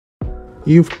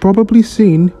You've probably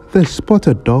seen the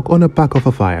spotted dog on the back of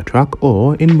a fire truck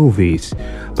or in movies,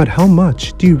 but how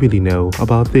much do you really know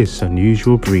about this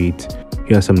unusual breed?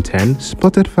 Here are some 10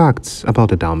 spotted facts about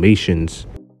the Dalmatians.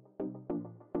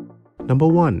 Number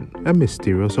 1. A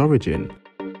mysterious origin.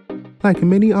 Like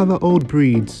many other old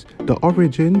breeds, the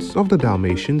origins of the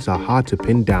Dalmatians are hard to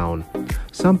pin down.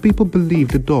 Some people believe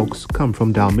the dogs come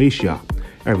from Dalmatia,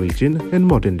 a region in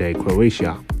modern-day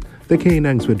Croatia. The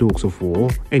canines were dogs of war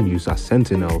and used as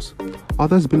sentinels.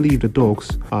 Others believe the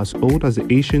dogs are as old as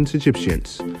the ancient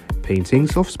Egyptians.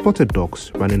 Paintings of spotted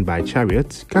dogs running by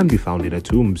chariots can be found in the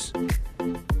tombs.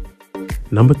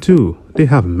 Number 2. They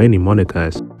have many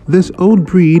monikers. This old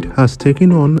breed has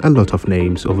taken on a lot of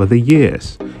names over the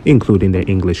years, including the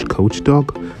English coach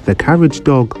dog, the carriage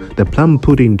dog, the plum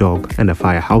pudding dog, and the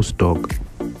firehouse dog.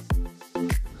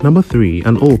 Number 3.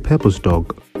 An all-purpose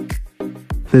dog.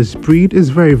 This breed is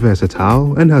very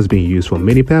versatile and has been used for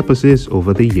many purposes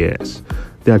over the years.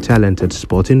 They are talented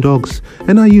sporting dogs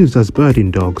and are used as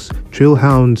birding dogs, trail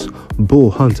hounds, bow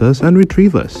hunters, and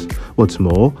retrievers. What's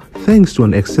more, thanks to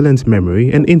an excellent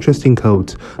memory and interesting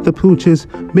coat, the pooches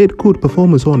made good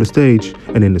performers on the stage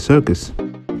and in the circus.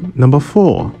 Number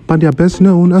 4. But they are best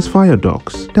known as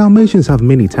firedogs. Dalmatians have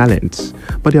many talents,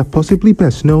 but they are possibly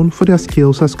best known for their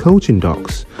skills as coaching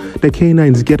dogs. The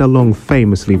canines get along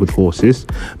famously with horses,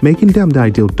 making them the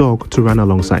ideal dog to run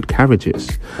alongside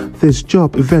carriages. This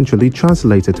job eventually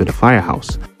translated to the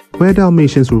firehouse, where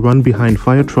Dalmatians would run behind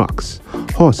fire trucks.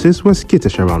 Horses were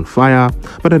skittish around fire,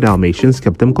 but the Dalmatians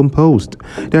kept them composed.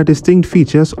 Their distinct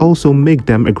features also make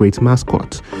them a great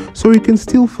mascot, so you can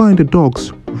still find the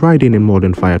dogs riding in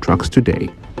modern fire trucks today.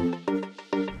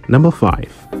 Number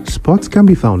 5. Spots can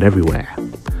be found everywhere.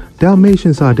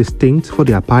 Dalmatians are distinct for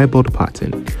their piebald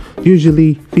pattern.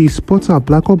 Usually, these spots are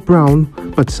black or brown,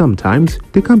 but sometimes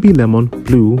they can be lemon,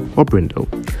 blue, or brindle.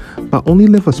 But only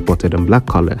liver-spotted and black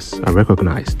colors are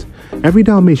recognized. Every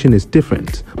Dalmatian is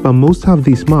different, but most have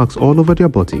these marks all over their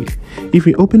body. If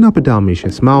you open up a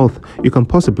Dalmatian's mouth, you can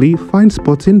possibly find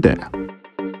spots in there.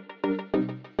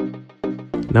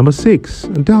 Number 6.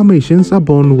 Dalmatians are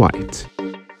born white.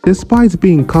 Despite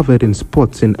being covered in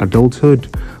spots in adulthood,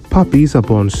 puppies are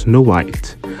born snow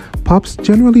white. Pups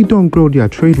generally don't grow their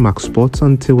trademark spots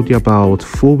until they're about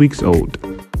 4 weeks old.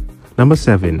 Number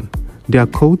 7. Their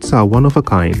coats are one of a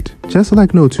kind. Just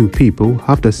like no two people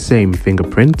have the same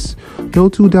fingerprints, no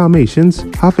two Dalmatians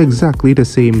have exactly the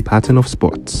same pattern of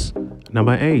spots.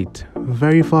 Number 8.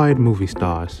 Verified movie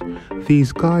stars.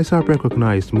 These guys are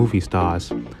recognized movie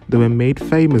stars. They were made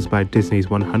famous by Disney's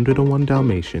 101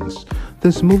 Dalmatians.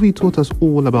 This movie taught us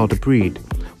all about the breed,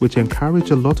 which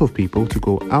encouraged a lot of people to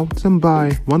go out and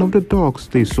buy one of the dogs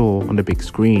they saw on the big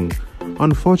screen.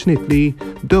 Unfortunately,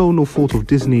 though no fault of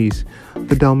Disney's,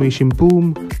 the Dalmatian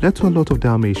boom led to a lot of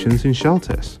Dalmatians in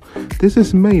shelters. This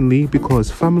is mainly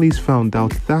because families found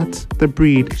out that the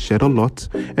breed shed a lot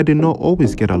and did not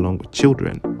always get along with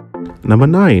children. Number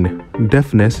 9.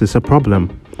 Deafness is a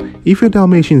problem. If your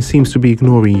Dalmatian seems to be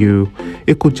ignoring you,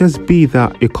 it could just be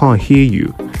that it can't hear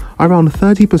you. Around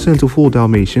 30% of all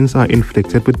Dalmatians are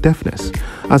inflicted with deafness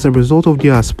as a result of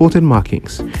their spotted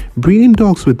markings. Breeding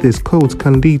dogs with this coat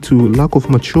can lead to lack of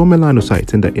mature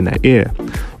melanocytes in the inner ear.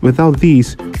 Without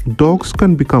these, dogs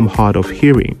can become hard of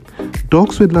hearing.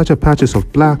 Dogs with larger patches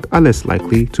of black are less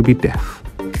likely to be deaf.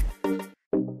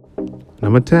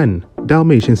 Number 10.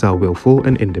 Dalmatians are willful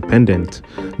and independent.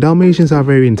 Dalmatians are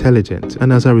very intelligent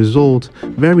and as a result,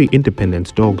 very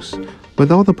independent dogs.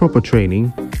 Without the proper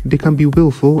training, they can be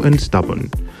willful and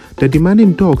stubborn. The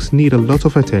demanding dogs need a lot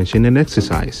of attention and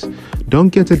exercise. Don't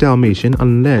get a Dalmatian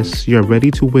unless you're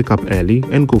ready to wake up early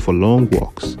and go for long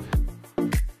walks.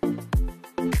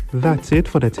 That's it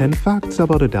for the 10 facts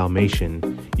about a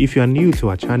Dalmatian. If you are new to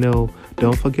our channel,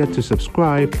 don't forget to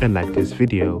subscribe and like this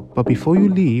video. But before you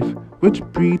leave, which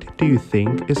breed do you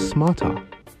think is smarter?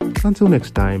 Until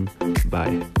next time,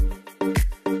 bye.